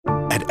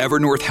At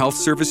Evernorth Health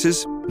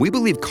Services, we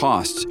believe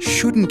costs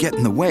shouldn't get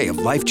in the way of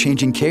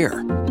life-changing care,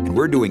 and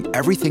we're doing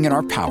everything in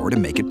our power to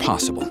make it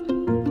possible.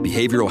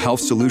 Behavioral health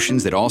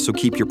solutions that also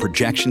keep your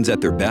projections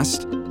at their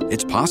best?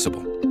 It's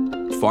possible.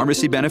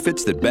 Pharmacy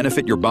benefits that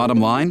benefit your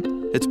bottom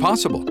line? It's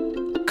possible.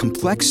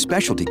 Complex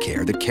specialty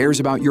care that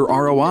cares about your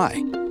ROI?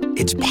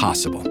 It's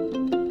possible.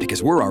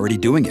 Because we're already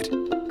doing it.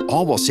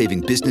 All while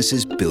saving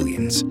businesses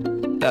billions.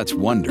 That's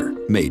Wonder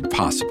made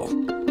possible.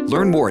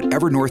 Learn more at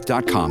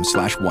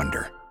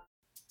evernorth.com/wonder.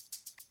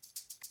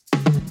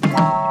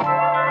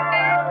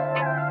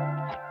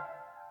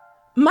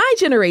 My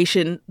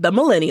generation, the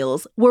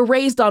Millennials, were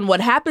raised on what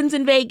happens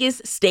in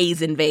Vegas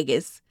stays in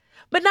Vegas.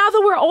 But now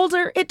that we're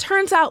older, it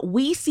turns out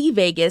we see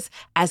Vegas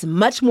as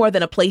much more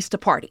than a place to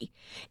party.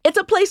 It's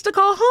a place to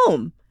call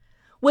home.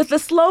 With the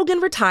slogan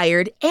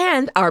retired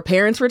and our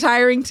parents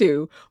retiring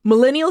too,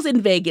 Millennials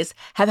in Vegas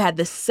have had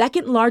the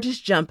second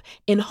largest jump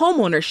in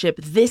homeownership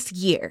this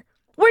year.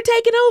 We're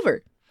taking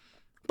over.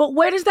 But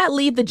where does that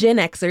leave the Gen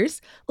Xers,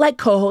 like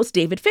co-host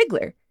David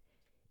Figler?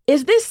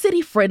 Is this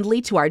city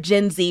friendly to our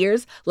Gen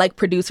Zers, like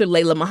producer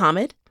Layla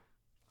Muhammad?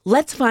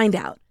 Let's find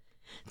out.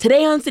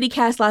 Today on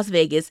CityCast Las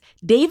Vegas,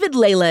 David,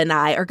 Layla, and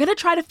I are going to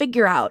try to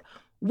figure out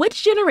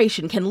which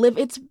generation can live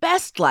its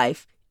best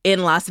life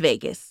in Las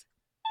Vegas.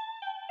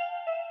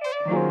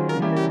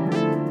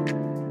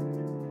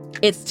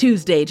 It's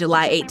Tuesday,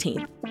 July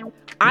 18th.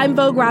 I'm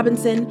Vogue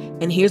Robinson,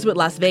 and here's what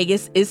Las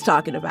Vegas is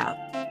talking about.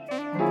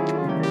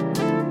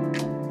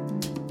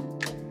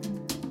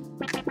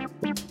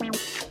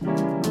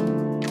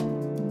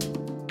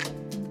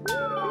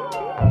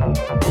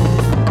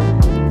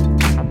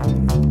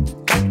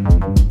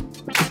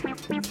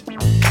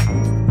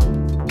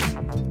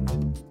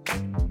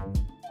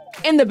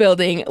 In the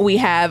building, we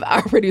have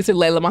our producer,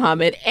 Layla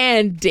Muhammad,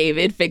 and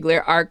David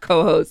Figler, our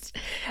co-host.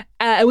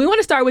 And we want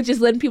to start with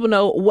just letting people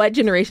know what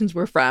generations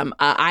we're from.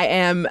 I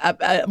am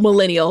a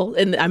millennial,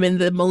 and I'm in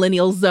the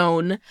millennial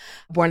zone.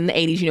 Born in the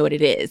 80s, you know what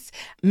it is.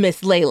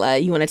 Miss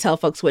Layla, you want to tell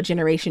folks what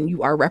generation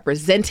you are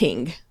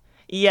representing?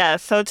 Yeah,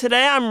 so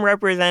today I'm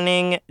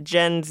representing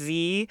Gen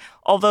Z,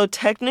 although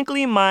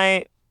technically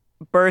my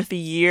birth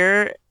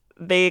year,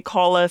 they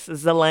call us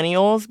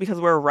Zillennials because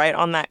we're right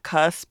on that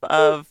cusp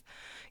of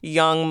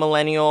young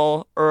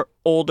millennial or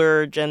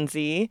older Gen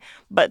Z.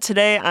 But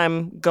today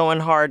I'm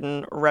going hard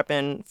and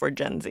repping for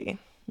Gen Z.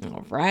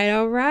 All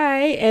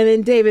right. And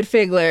then David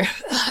Figler,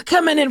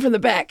 coming in from the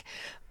back.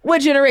 What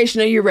generation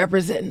are you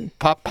representing?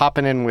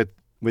 Popping in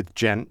with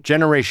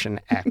Generation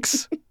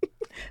X.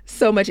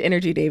 So much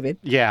energy, David.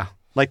 Yeah,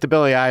 like the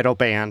Billy Idol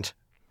band.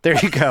 There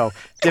you go.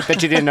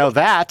 Bet you didn't know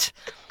that.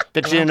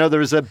 Bet you didn't know there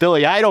was a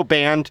Billy Idol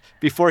band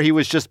before he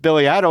was just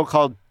Billy Idol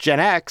called Gen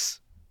X.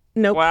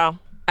 Nope. Wow.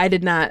 I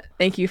did not.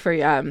 Thank you for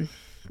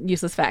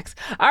useless facts.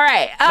 All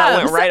right. That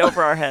went right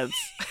over our heads.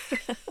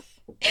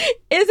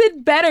 Is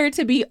it better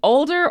to be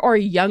older or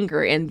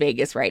younger in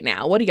Vegas right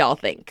now? What do y'all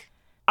think?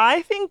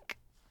 I think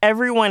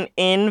everyone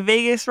in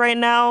Vegas right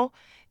now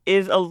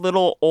is a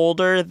little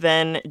older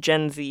than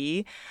Gen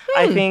Z.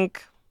 I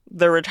think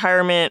the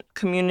retirement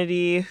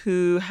community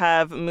who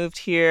have moved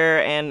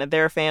here and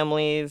their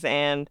families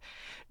and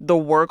the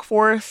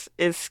workforce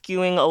is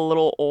skewing a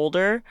little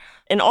older.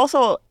 And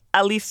also,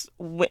 at least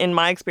in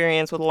my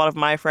experience with a lot of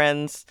my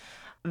friends,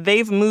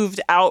 they've moved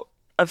out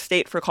of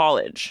state for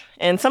college.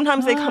 And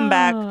sometimes they come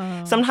back.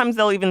 Sometimes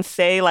they'll even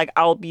say, like,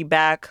 I'll be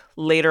back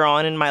later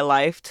on in my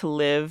life to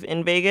live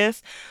in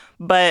Vegas.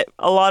 But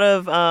a lot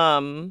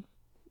of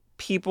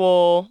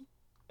people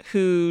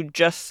who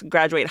just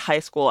graduate high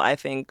school, I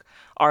think,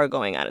 are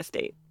going out of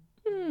state.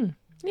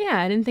 Yeah,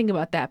 I didn't think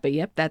about that. But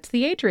yep, that's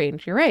the age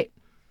range. You're right.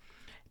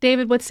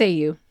 David, what say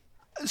you?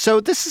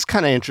 So this is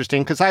kind of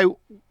interesting because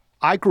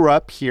I grew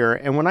up here,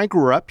 and when I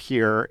grew up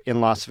here in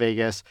Las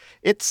Vegas,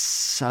 it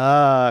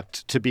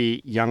sucked to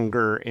be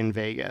younger in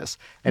Vegas.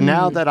 And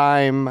now that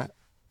I'm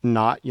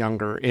not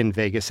younger in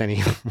Vegas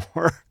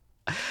anymore,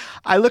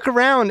 I look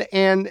around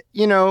and,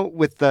 you know,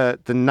 with the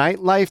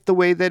nightlife the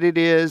way that it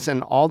is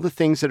and all the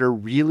things that are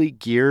really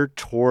geared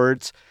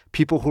towards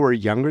people who are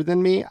younger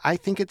than me, I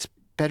think it's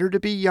better to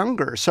be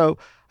younger. So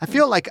I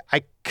feel like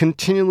I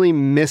continually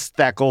missed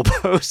that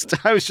goalpost.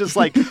 I was just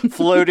like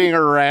floating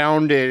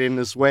around it in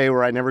this way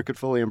where I never could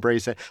fully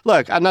embrace it.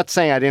 Look, I'm not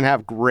saying I didn't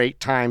have great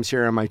times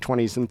here in my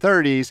 20s and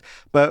 30s,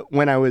 but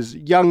when I was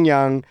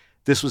young,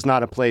 this was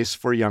not a place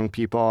for young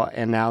people.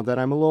 And now that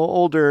I'm a little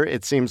older,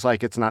 it seems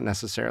like it's not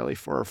necessarily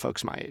for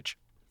folks my age.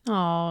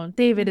 Oh,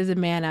 David is a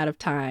man out of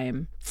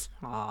time.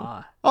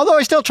 Aw. Although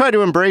I still try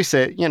to embrace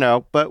it, you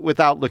know, but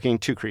without looking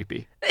too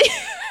creepy.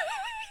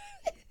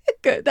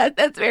 Good.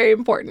 That's very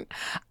important.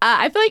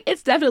 I feel like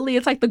it's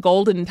like the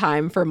golden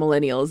time for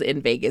millennials in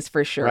Vegas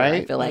for sure.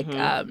 Right? I feel like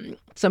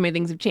so many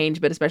things have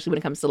changed, but especially when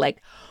it comes to like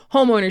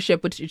home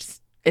ownership, which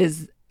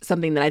is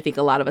something that I think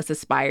a lot of us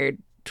aspired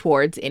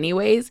towards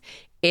anyways.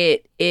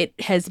 It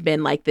has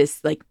been like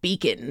this like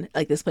beacon,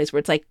 like this place where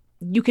it's like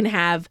you can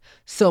have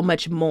so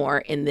much more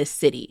in this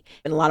city.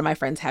 And a lot of my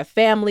friends have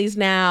families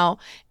now,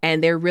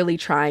 and they're really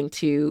trying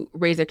to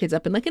raise their kids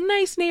up in like a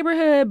nice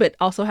neighborhood, but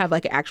also have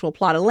like an actual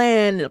plot of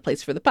land and a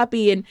place for the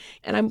puppy. And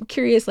I'm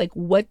curious, like,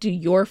 what do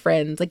your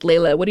friends, like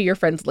Layla, what do your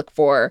friends look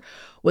for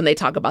when they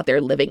talk about their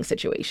living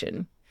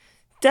situation?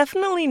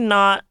 Definitely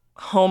not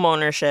home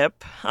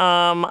ownership.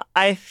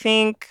 I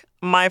think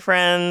my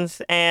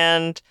friends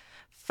and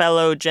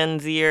fellow Gen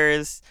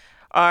Zers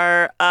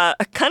are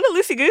kind of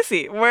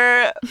loosey-goosey.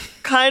 We're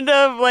kind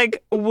of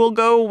like, we'll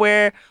go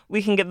where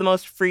we can get the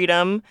most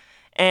freedom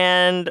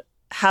and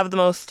have the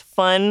most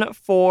fun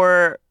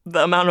for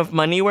the amount of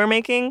money we're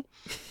making,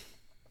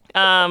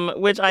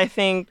 which I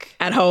think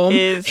At home?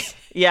 is,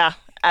 yeah,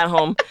 at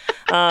home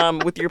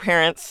with your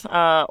parents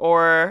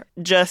or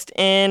just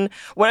in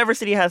whatever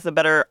city has the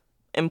better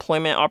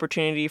employment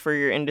opportunity for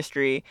your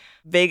industry.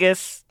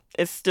 Vegas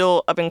is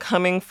still up and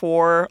coming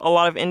for a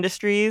lot of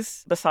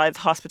industries besides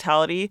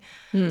hospitality.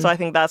 So I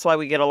think that's why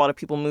we get a lot of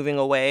people moving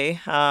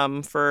away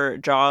for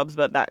jobs,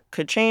 but that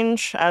could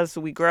change as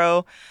we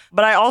grow.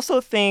 But I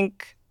also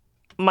think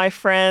my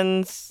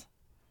friends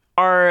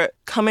are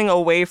coming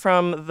away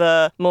from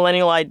the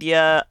millennial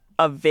idea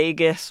of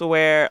Vegas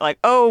where like,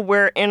 oh,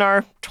 we're in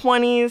our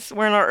 20s,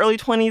 we're in our early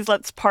 20s,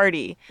 let's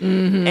party.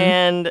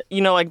 And,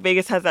 you know, like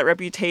Vegas has that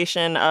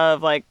reputation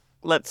of like,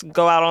 let's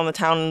go out on the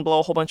town and blow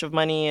a whole bunch of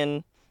money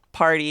and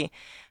party.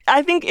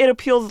 I think it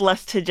appeals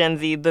less to Gen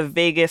Z, the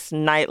Vegas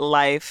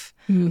nightlife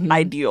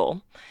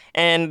ideal.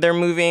 And they're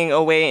moving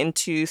away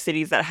into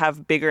cities that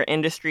have bigger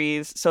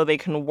industries so they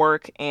can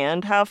work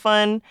and have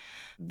fun.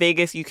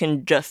 Vegas, you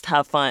can just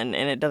have fun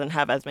and it doesn't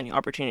have as many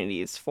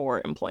opportunities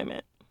for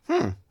employment.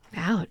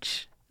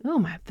 Ouch.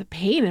 Oh, the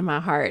pain in my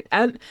heart.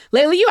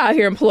 Layla, you out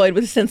here employed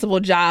with a sensible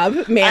job,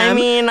 ma'am. I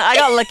mean, I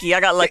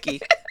got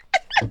lucky.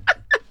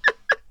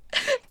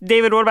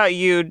 David, what about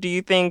you? Do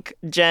you think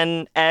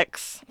Gen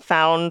X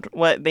found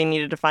what they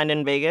needed to find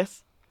in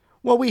Vegas?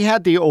 Well, we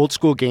had the old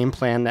school game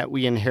plan that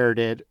we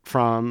inherited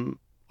from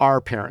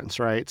our parents,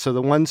 right? So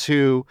the ones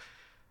who,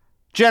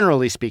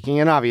 generally speaking,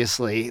 and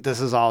obviously this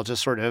is all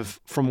just sort of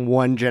from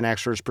one Gen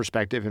Xer's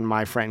perspective in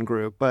my friend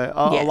group, but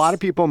a lot of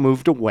people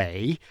moved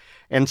away.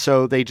 And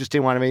so they just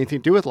didn't want to have anything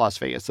to do with Las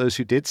Vegas. Those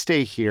who did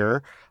stay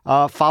here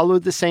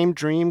followed the same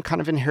dream kind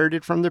of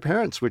inherited from their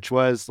parents, which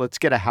was let's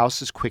get a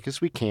house as quick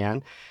as we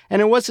can.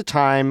 And it was a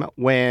time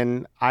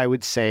when I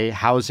would say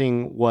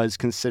housing was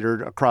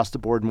considered across the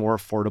board more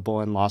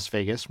affordable in Las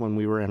Vegas when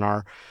we were in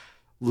our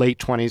late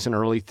 20s and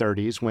early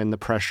 30s, when the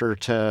pressure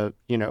to,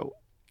 you know,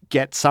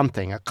 get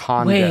something, a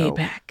condo. Way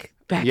back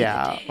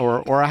yeah, in the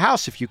day. or a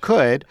house if you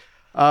could,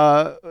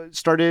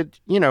 started,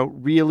 you know,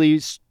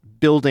 really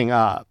building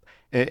up.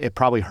 It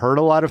probably hurt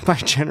a lot of my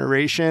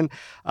generation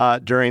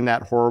during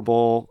that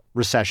horrible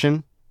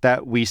recession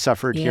that we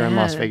suffered here in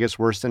Las Vegas,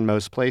 worse than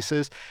most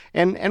places.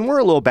 And we're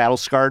a little battle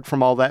scarred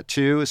from all that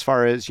too, as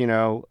far as, you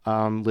know,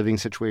 living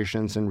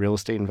situations and real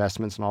estate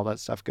investments and all that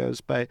stuff goes.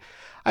 But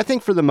I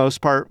think for the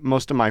most part,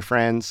 most of my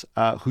friends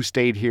who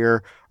stayed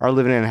here are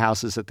living in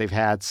houses that they've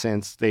had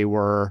since they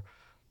were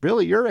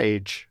really your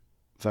age,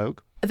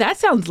 Vogue. That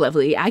sounds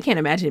lovely. I can't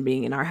imagine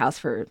being in our house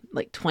for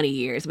like 20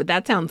 years, but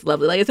that sounds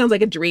lovely. Like, it sounds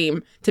like a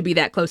dream to be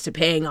that close to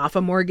paying off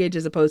a mortgage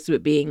as opposed to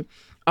it being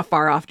a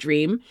far off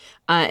dream.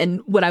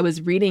 And what I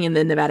was reading in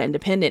the Nevada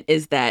Independent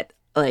is that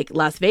like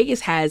Las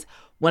Vegas has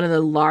one of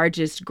the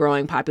largest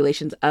growing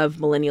populations of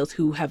millennials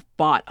who have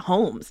bought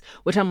homes,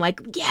 which I'm like,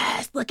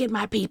 yes, look at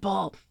my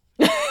people.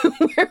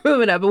 We're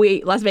moving up.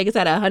 Las Vegas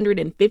had a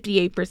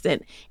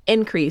 158%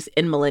 increase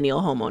in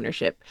millennial home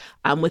ownership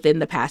within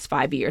the past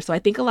 5 years. So I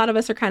think a lot of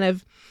us are kind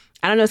of,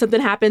 I don't know,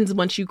 something happens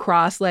once you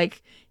cross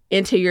like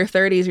into your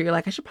 30s where you're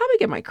like, I should probably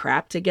get my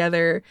crap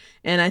together.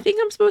 And I think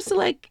I'm supposed to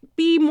like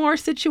be more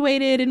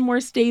situated and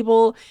more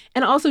stable.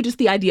 And also just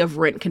the idea of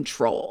rent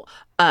control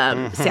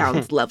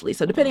sounds lovely.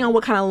 So depending on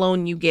what kind of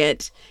loan you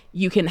get,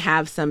 you can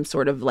have some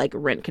sort of like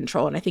rent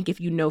control. And I think if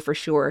you know for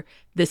sure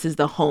this is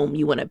the home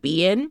you want to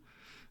be in,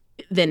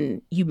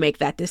 then you make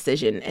that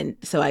decision. And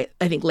so I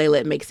think,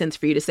 Layla, it makes sense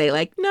for you to say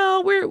like,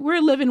 no,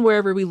 we're living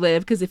wherever we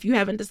live. Because if you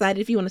haven't decided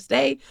if you want to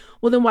stay,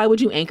 well, then why would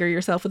you anchor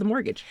yourself with a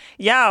mortgage?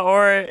 Yeah,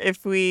 or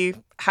if we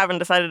haven't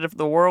decided if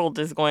the world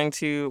is going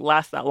to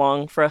last that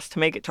long for us to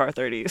make it to our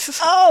 30s.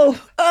 Oh.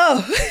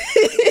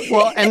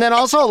 Well, and then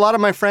also a lot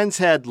of my friends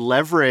had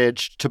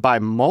leverage to buy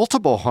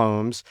multiple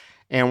homes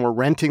and were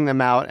renting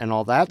them out and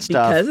all that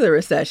stuff. Because of the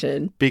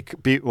recession.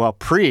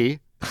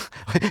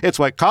 It's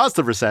what caused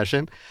the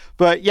recession.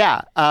 But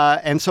yeah,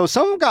 and so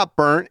some of them got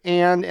burnt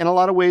and in a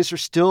lot of ways are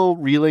still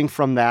reeling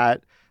from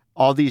that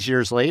all these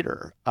years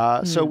later.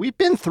 So we've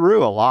been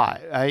through a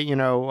lot.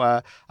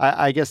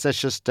 I guess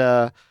that's just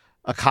a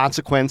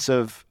consequence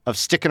of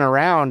sticking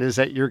around is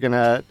that you're going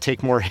to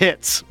take more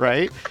hits,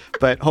 right?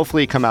 But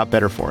hopefully you come out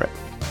better for it.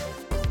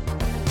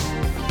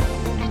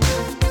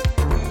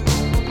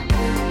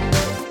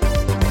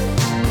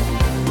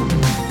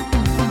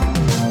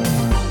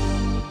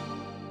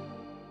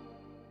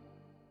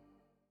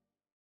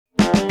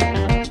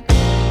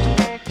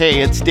 Hey,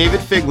 it's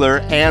David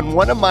Figler, and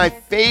one of my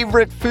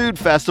favorite food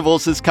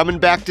festivals is coming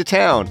back to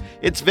town.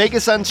 It's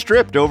Vegas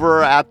Unstripped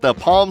over at the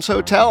Palms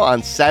Hotel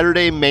on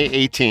Saturday, May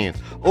 18th.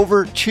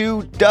 Over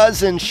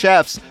 24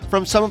 chefs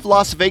from some of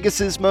Las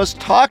Vegas's most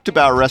talked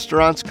about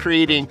restaurants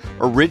creating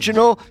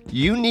original,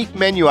 unique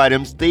menu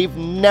items they've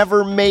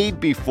never made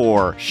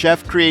before.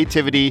 Chef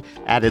creativity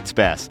at its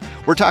best.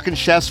 We're talking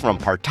chefs from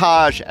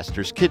Partage,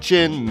 Esther's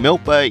Kitchen,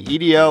 Milpa,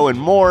 EDO,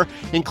 and more,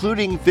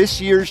 including this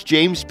year's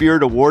James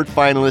Beard Award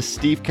finalist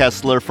Steve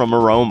Kessler from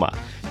Aroma.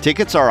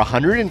 Tickets are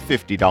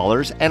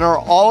 $150 and are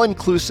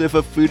all-inclusive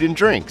of food and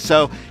drink,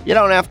 so you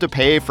don't have to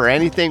pay for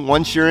anything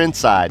once you're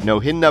inside. No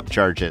hidden up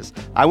charges.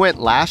 I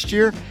went last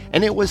year,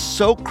 and it was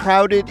so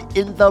crowded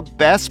in the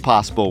best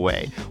possible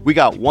way. We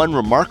got one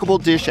remarkable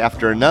dish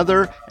after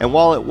another, and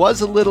while it was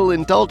a little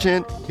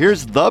indulgent,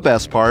 here's the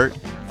best part.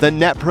 The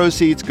net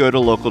proceeds go to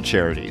local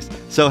charities.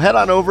 So head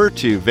on over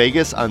to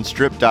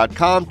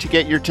vegasunstrip.com to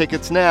get your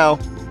tickets now.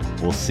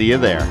 We'll see you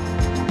there.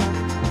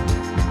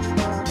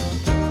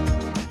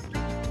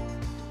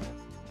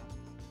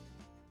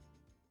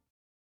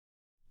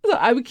 So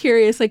I'm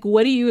curious, like,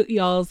 what do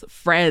y'all's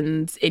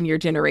friends in your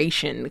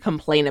generation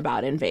complain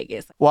about in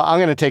Vegas? Well, I'm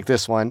going to take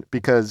this one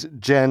because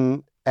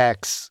Gen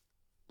X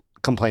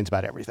complains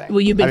about everything. Well,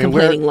 you've been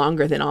complaining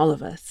longer than all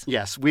of us.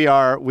 Yes, we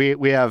are.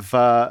 We have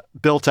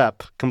built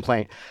up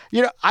complaint.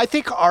 You know, I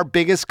think our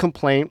biggest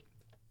complaint,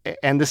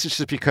 and this is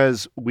just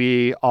because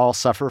we all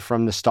suffer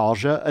from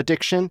nostalgia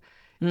addiction,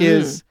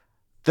 is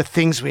the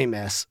things we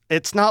miss.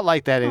 It's not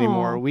like that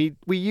anymore. We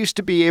used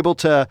to be able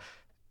to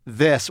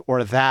this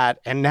or that,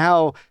 and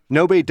now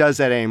nobody does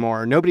that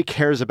anymore. Nobody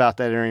cares about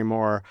that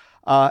anymore.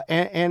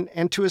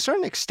 And to a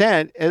certain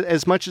extent,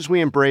 as much as we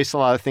embrace a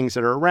lot of things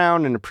that are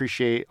around and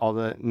appreciate all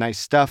the nice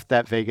stuff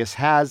that Vegas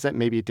has that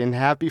maybe it didn't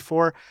have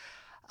before,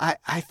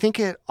 I think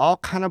it all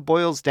kind of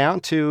boils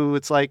down to,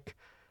 it's like,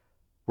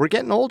 we're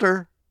getting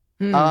older.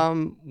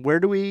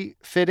 Where do we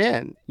fit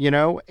in? You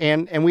know,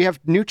 and we have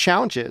new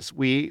challenges.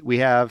 We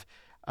have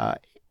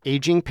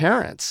aging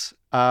parents.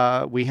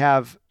 We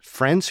have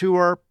friends who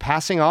are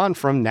passing on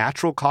from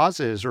natural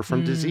causes or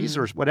from disease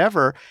or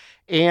whatever.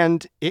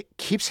 And it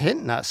keeps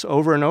hitting us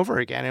over and over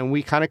again. And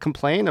we kind of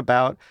complain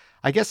about,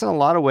 I guess in a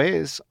lot of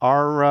ways,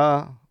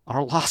 our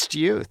lost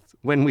youth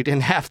when we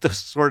didn't have those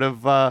sort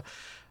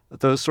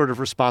of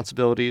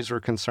responsibilities or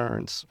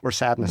concerns or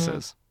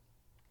sadnesses.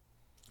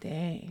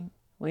 Dang.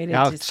 Way to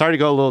Now, sorry to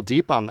go a little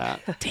deep on that.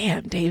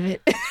 Damn,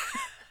 David.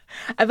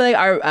 I feel like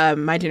our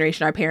my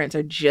generation, our parents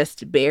are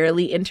just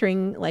barely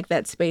entering like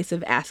that space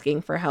of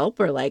asking for help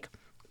or like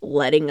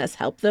letting us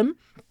help them.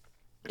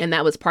 And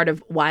that was part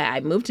of why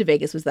I moved to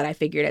Vegas, was that I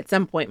figured at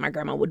some point my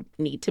grandma would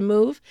need to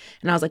move.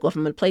 And I was like, well, if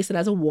I'm going to place it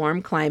as a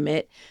warm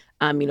climate,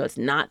 you know, it's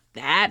not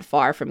that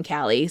far from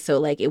Cali. So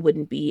like it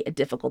wouldn't be a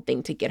difficult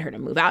thing to get her to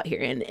move out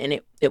here. And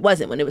it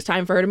wasn't. When it was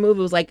time for her to move,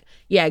 it was like,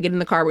 yeah, get in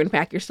the car, we're going to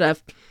pack your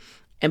stuff.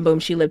 And boom,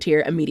 she lived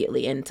here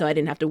immediately. And so I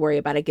didn't have to worry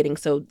about it getting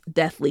so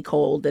deathly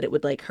cold that it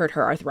would like hurt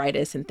her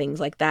arthritis and things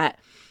like that.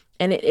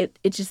 And it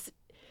just,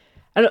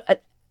 I don't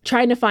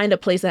trying to find a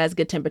place that has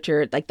good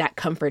temperature, like that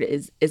comfort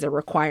is a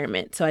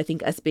requirement. So I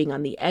think us being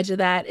on the edge of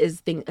that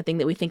is a thing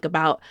that we think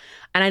about.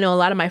 And I know a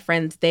lot of my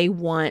friends, they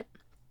want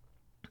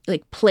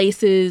like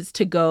places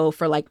to go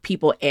for like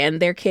people and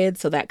their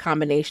kids. So that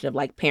combination of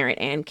like parent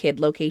and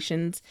kid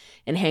locations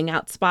and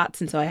hangout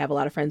spots. And so I have a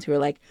lot of friends who are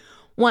like,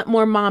 want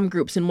more mom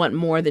groups and want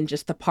more than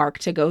just the park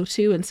to go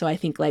to. And so I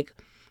think like,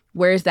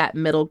 where's that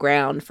middle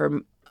ground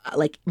for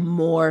like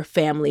more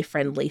family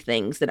friendly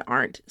things that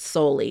aren't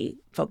solely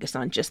focused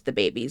on just the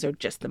babies or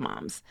just the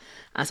moms.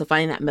 So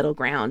finding that middle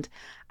ground,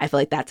 I feel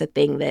like that's a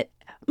thing that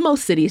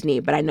most cities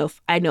need, but I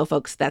know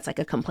folks, that's like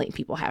a complaint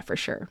people have for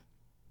sure.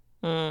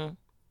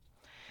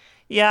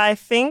 Yeah, I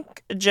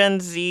think Gen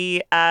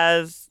Z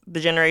as the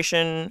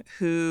generation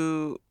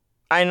who,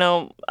 I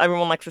know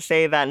everyone likes to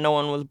say that no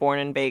one was born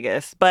in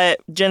Vegas, but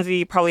Gen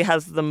Z probably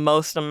has the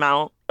most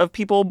amount of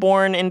people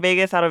born in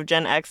Vegas out of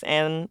Gen X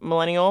and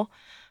Millennial.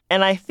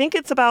 And I think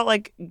it's about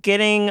like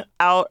getting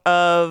out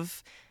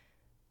of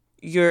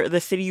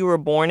the city you were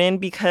born in,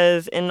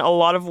 because in a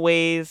lot of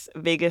ways,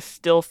 Vegas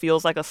still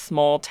feels like a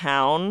small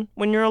town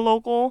when you're a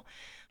local.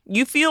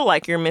 You feel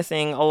like you're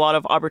missing a lot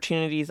of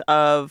opportunities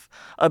of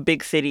a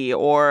big city,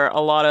 or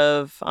a lot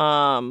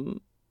of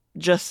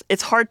just,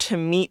 it's hard to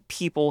meet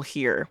people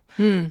here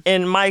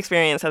in my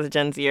experience as a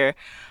Gen Zer.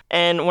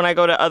 And when I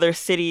go to other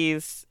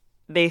cities,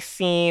 they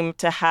seem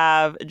to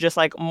have just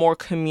like more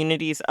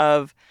communities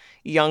of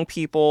young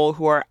people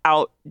who are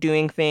out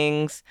doing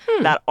things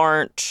that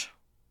aren't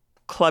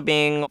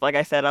clubbing. Like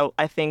I said,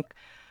 I think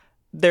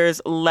there's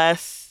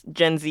less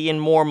Gen Z and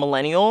more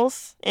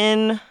millennials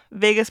in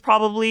Vegas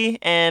probably.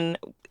 And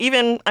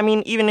even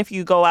if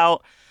you go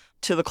out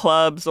to the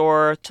clubs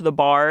or to the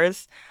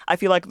bars, I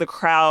feel like the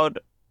crowd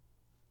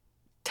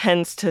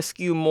tends to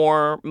skew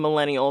more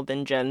millennial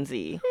than Gen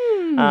Z,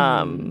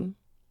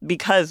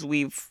 because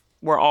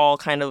we're all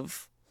kind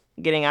of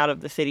getting out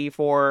of the city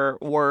for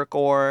work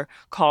or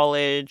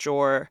college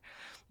or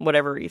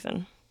whatever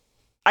reason.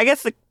 I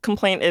guess the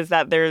complaint is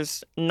that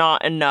there's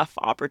not enough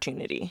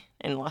opportunity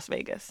in Las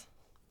Vegas.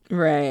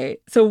 Right.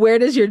 So where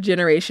does your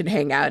generation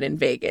hang out in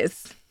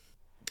Vegas,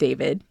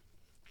 David?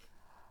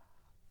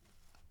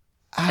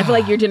 I feel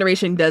like your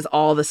generation does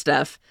all the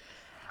stuff.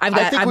 I've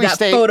got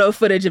photo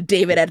footage of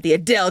David at the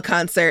Adele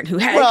concert who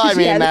had. Well, I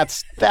mean,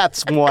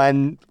 that's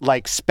one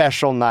like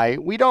special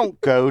night. We don't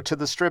go to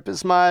the Strip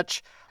as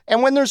much.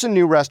 And when there's a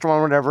new restaurant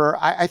or whatever,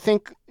 I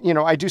think,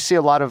 I do see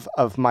a lot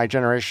of my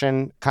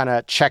generation kind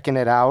of checking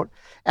it out.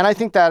 And I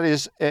think that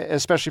is,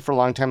 especially for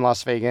longtime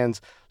Las Vegans,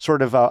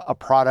 sort of a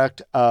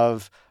product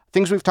of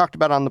things we've talked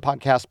about on the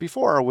podcast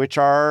before, which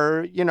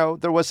are,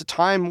 there was a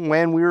time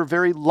when we were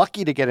very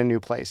lucky to get a new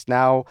place.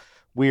 Now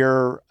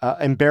we're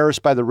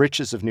embarrassed by the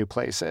riches of new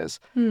places.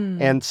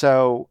 And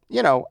so,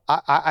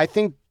 I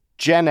think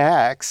Gen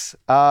X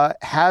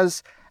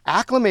has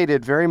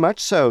acclimated very much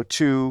so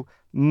to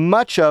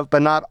much of,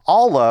 but not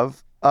all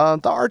of,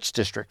 the arts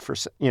district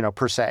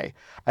per se.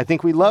 I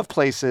think we love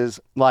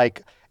places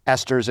like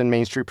Esther's and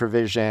Main Street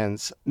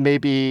Provisions,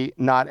 maybe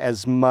not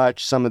as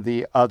much some of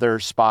the other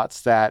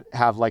spots that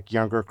have like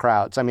younger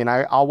crowds. I mean,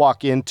 I'll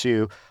walk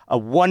into a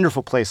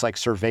wonderful place like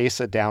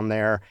Cerveza down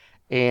there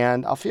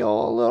and I'll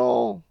feel a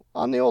little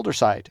on the older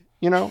side,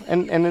 and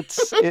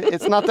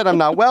it's not that I'm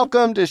not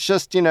welcomed. It's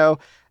just,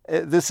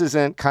 this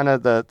isn't kind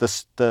of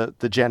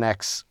the Gen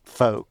X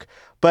folk.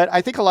 But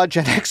I think a lot of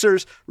Gen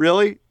Xers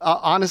really,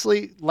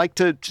 honestly, like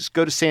to just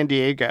go to San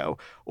Diego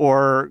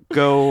or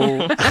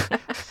go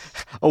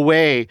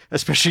away,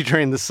 especially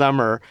during the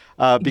summer,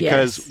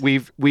 because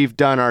we've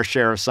done our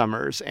share of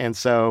summers. And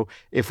so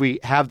if we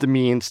have the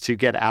means to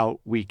get out,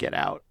 we get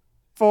out.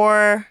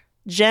 For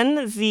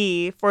Gen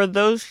Z, for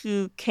those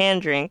who can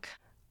drink,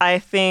 I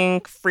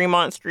think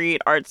Fremont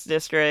Street, Arts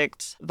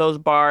District, those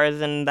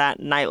bars and that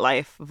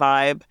nightlife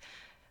vibe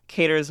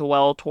caters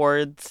well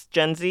towards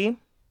Gen Z.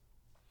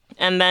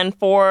 And then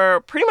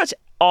for pretty much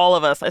all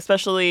of us,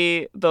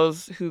 especially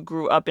those who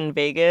grew up in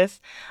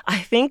Vegas, I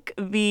think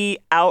the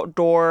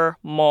outdoor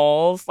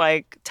malls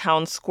like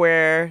Town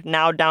Square,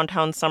 now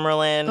downtown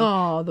Summerlin.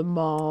 Oh, the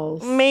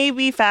malls.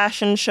 Maybe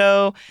Fashion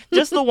Show.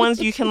 Just the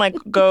ones you can like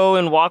go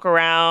and walk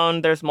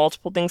around. There's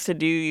multiple things to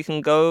do. You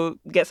can go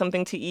get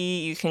something to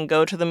eat. You can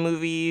go to the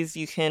movies.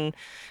 You can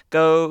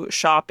go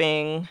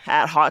shopping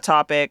at Hot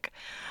Topic.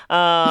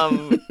 I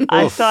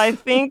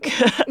think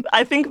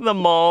the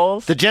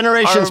malls. The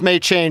generations may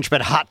change,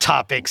 but Hot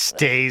Topic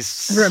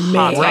stays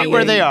right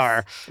where they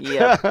are.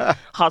 Yeah,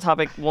 Hot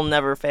Topic will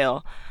never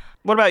fail.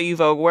 What about you,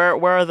 Vogue? Where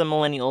are the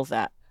millennials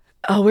at?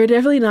 Oh, we're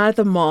definitely not at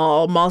the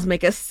mall. Malls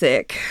make us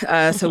sick.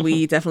 So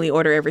we definitely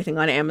order everything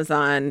on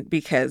Amazon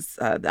because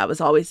that was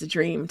always the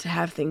dream, to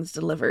have things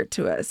delivered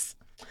to us.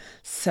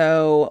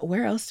 So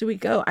where else do we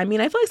go? I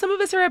mean, I feel like some of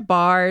us are at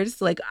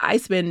bars. Like I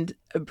spend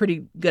a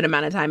pretty good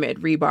amount of time at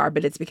Rebar,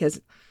 but it's because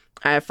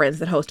I have friends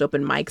that host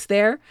open mics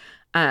there.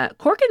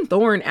 Cork and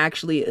Thorn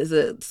actually is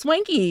a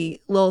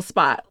swanky little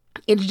spot.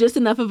 It's just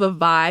enough of a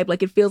vibe.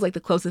 Like it feels like the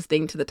closest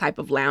thing to the type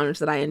of lounge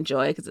that I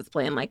enjoy because it's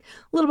playing like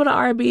a little bit of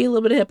R&B, a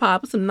little bit of hip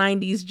hop, some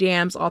 90s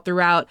jams all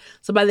throughout.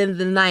 So by the end of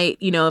the night,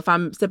 if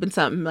I'm sipping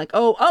something like,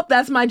 oh,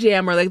 that's my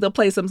jam, or like they'll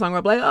play some song where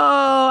I'm like,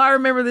 oh, I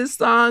remember this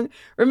song,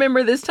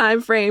 remember this time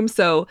frame.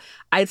 So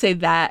I'd say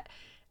that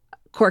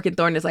Cork and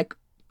Thorn is like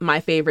my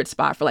favorite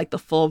spot for like the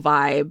full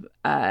vibe.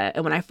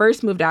 And when I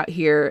first moved out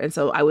here, and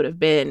so I would have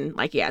been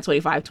like,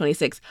 25,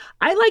 26,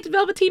 I liked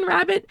Velveteen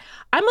Rabbit.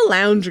 I'm a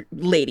lounge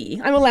lady.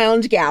 I'm a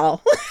lounge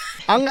gal.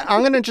 I'm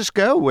going to just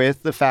go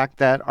with the fact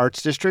that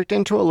Arts District,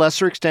 and to a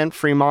lesser extent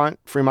Fremont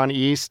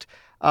East,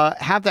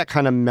 have that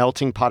kind of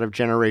melting pot of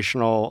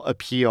generational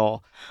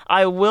appeal.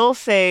 I will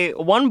say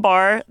one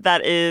bar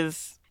that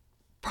is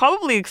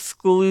probably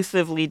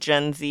exclusively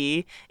Gen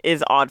Z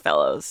is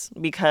Oddfellows,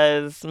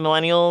 because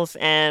millennials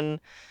and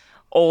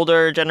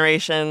older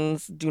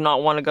generations do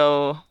not want to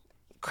go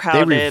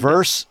crowded.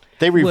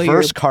 They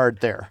reverse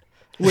card there.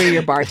 We're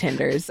your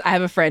bartenders. I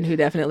have a friend who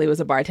definitely was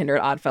a bartender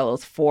at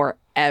Oddfellows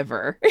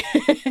forever.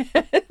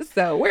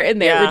 So we're in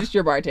there. Yeah. We're just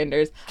your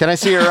bartenders. Can I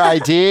see your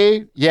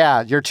ID?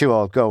 Yeah, you're too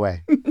old. Go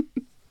away.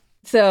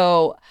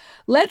 So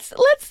let's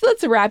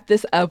wrap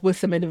this up with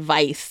some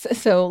advice.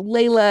 So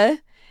Layla,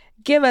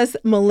 give us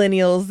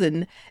millennials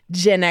and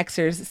Gen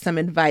Xers some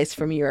advice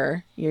from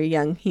your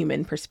young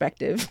human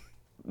perspective.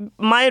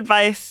 My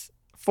advice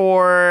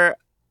for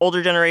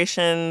older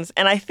generations,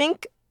 and I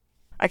think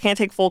I can't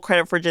take full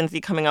credit for Gen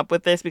Z coming up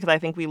with this because I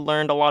think we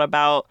learned a lot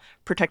about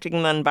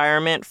protecting the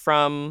environment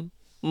from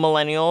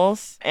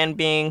millennials and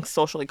being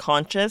socially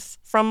conscious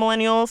from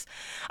millennials.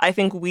 I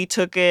think we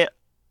took it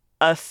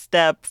a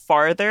step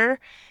farther,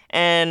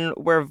 and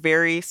we're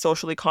very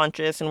socially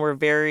conscious and we're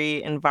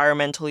very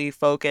environmentally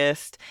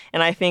focused.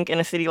 And I think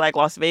in a city like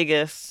Las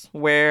Vegas,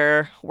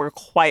 where we're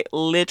quite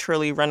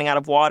literally running out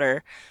of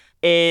water,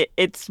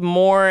 it's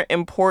more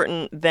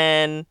important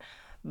than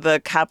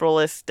the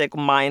capitalistic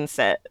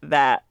mindset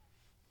that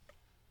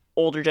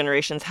older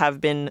generations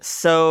have been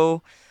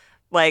so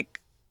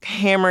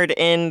hammered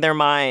in their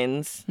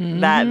minds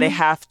that they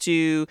have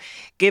to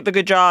get the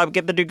good job,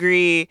 get the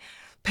degree,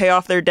 pay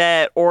off their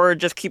debt or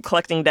just keep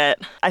collecting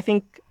debt. I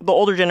think the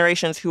older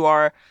generations who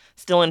are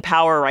still in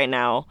power right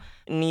now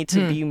need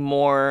to be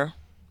more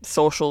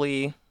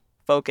socially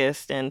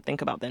focused and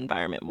think about the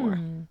environment more.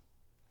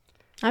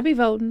 I'll be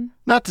voting.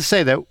 Not to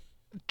say that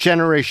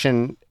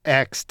Generation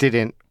X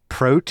didn't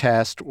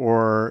protest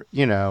or,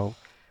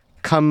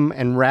 come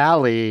and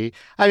rally.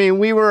 I mean,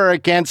 we were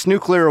against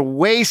nuclear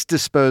waste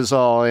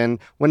disposal, and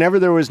whenever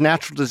there was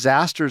natural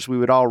disasters, we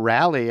would all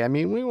rally. I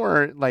mean, we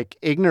weren't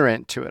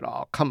ignorant to it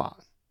all. Come on.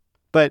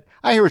 But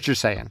I hear what you're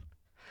saying.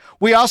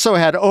 We also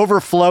had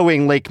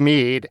overflowing Lake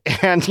Mead,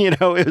 and, it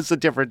was a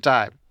different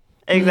time.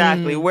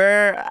 Exactly.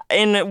 We're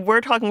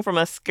talking from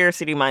a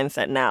scarcity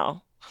mindset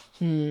now.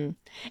 And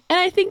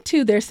I think,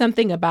 too, there's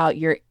something about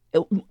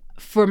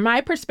from my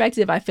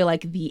perspective, I feel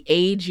like the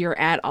age you're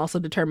at also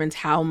determines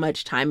how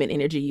much time and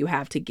energy you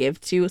have to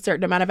give to a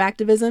certain amount of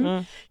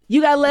activism.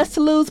 You got less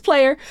to lose,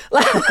 player.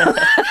 You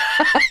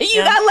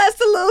got less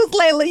to lose,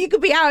 Layla. You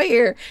could be out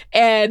here.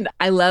 And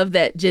I love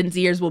that Gen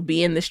Zers will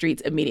be in the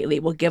streets immediately.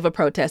 We'll give a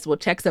protest. We'll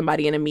check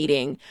somebody in a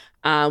meeting.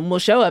 We'll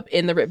show up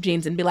in the ripped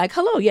jeans and be like,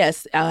 hello,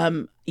 yes,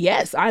 I'm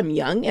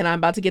young and I'm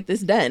about to get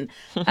this done.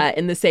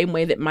 In the same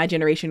way that my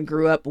generation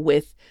grew up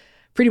with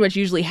pretty much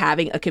usually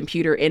having a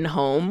computer in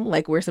home,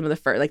 we're some of the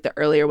first, the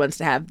earlier ones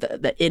to have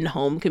the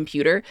in-home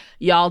computer.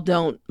 Y'all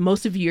don't,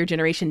 most of your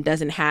generation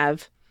doesn't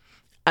have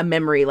a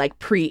memory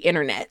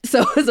pre-internet.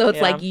 So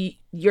it's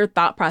your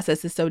thought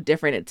process is so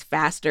different. It's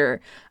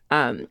faster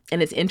and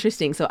it's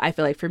interesting. So I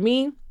feel like for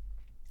me,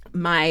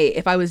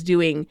 if I was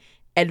doing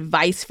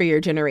advice for your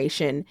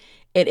generation,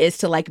 it is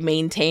to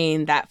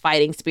maintain that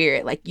fighting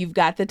spirit. You've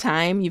got the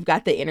time, you've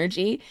got the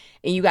energy,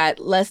 and you got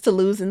less to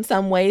lose in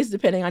some ways,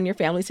 depending on your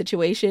family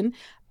situation.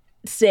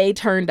 Stay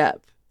turned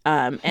up.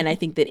 And I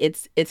think that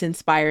it's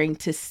inspiring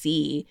to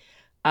see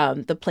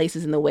the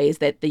places and the ways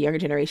that the younger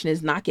generation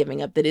is not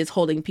giving up, that is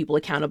holding people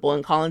accountable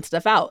and calling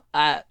stuff out.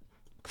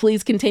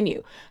 Please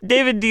continue.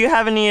 David, do you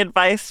have any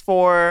advice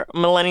for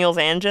millennials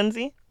and Gen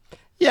Z?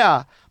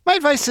 Yeah. My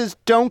advice is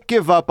don't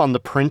give up on the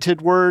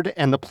printed word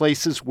and the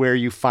places where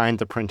you find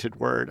the printed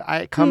word.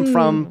 I come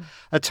from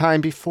a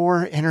time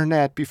before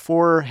internet,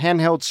 before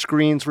handheld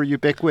screens were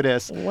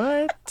ubiquitous.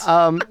 What?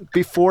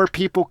 Before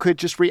people could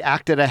just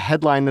react at a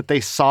headline that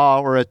they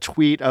saw or a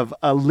tweet of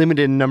a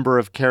limited number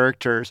of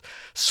characters.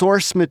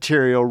 Source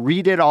material,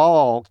 read it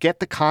all, get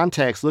the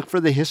context, look for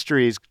the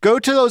histories. Go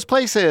to those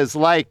places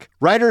like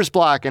Writer's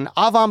Block and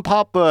Avant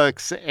Pop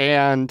Books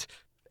and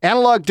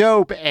Analog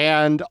Dope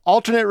and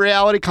Alternate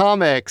Reality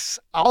Comics,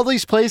 all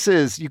these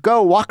places. You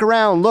go, walk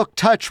around, look,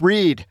 touch,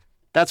 read.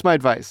 That's my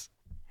advice.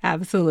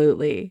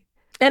 Absolutely.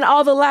 And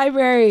all the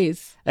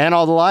libraries.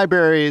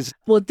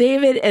 Well,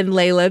 David and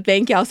Layla,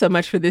 thank y'all so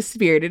much for this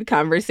spirited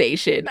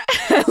conversation.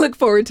 I look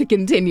forward to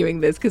continuing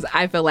this because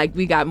I feel like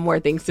we got more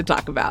things to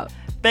talk about.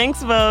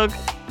 Thanks, Vogue.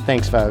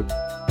 Thanks, Vogue.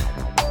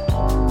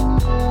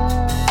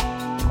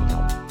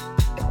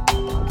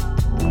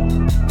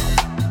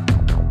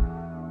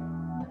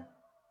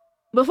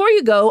 Before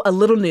you go, a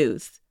little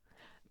news.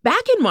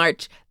 Back in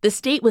March, the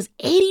state was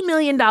 $80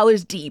 million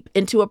deep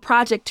into a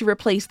project to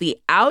replace the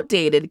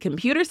outdated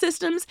computer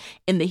systems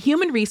in the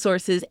human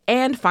resources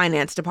and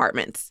finance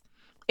departments.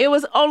 It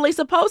was only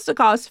supposed to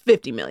cost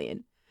 $50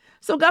 million.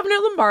 So Governor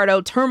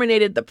Lombardo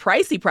terminated the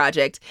pricey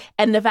project,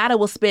 and Nevada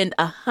will spend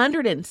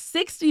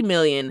 $160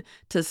 million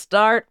to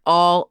start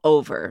all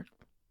over.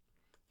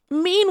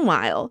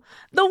 Meanwhile,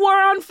 the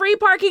war on free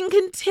parking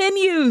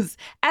continues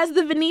as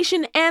the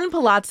Venetian and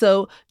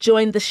Palazzo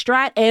join the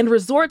Strat and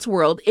Resorts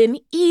world in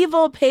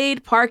evil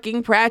paid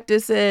parking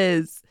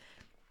practices.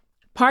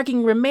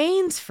 Parking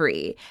remains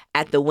free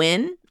at the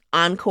Wynn,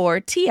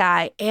 Encore,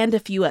 TI, and a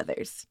few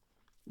others.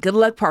 Good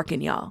luck parking,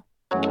 y'all.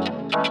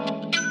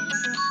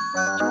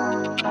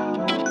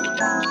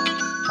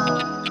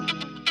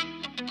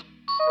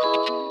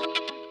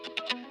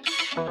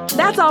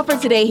 That's all for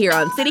today here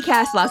on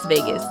CityCast Las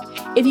Vegas.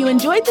 If you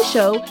enjoyed the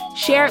show,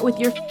 share it with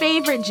your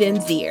favorite Gen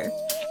Zer.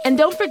 And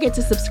don't forget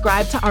to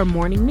subscribe to our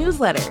morning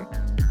newsletter.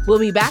 We'll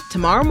be back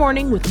tomorrow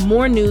morning with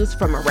more news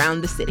from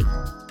around the city.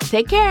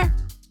 Take care.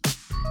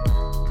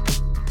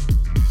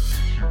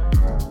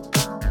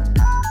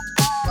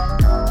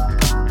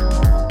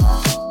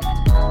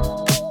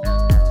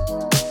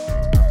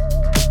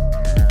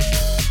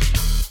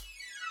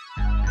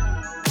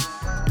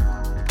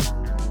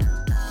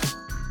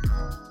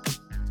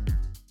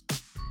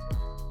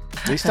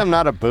 At least I'm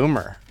not a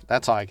boomer.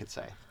 That's all I could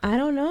say. I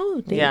don't know,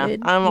 David. Yeah,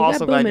 I'm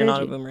also glad you're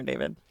not a boomer,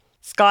 David.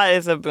 Scott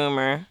is a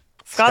boomer.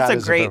 Scott's a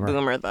great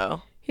boomer,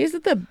 though. He's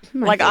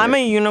I'm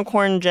a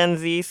unicorn Gen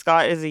Z.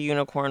 Scott is a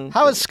unicorn.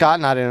 How is Scott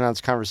not in on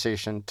this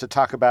conversation to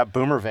talk about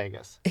Boomer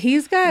Vegas?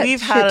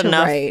 We've had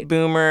enough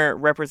boomer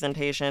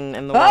representation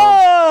in the world.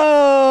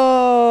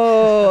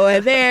 Oh,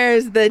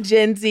 there's the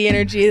Gen Z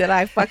energy that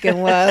I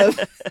fucking love.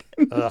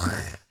 Ugh.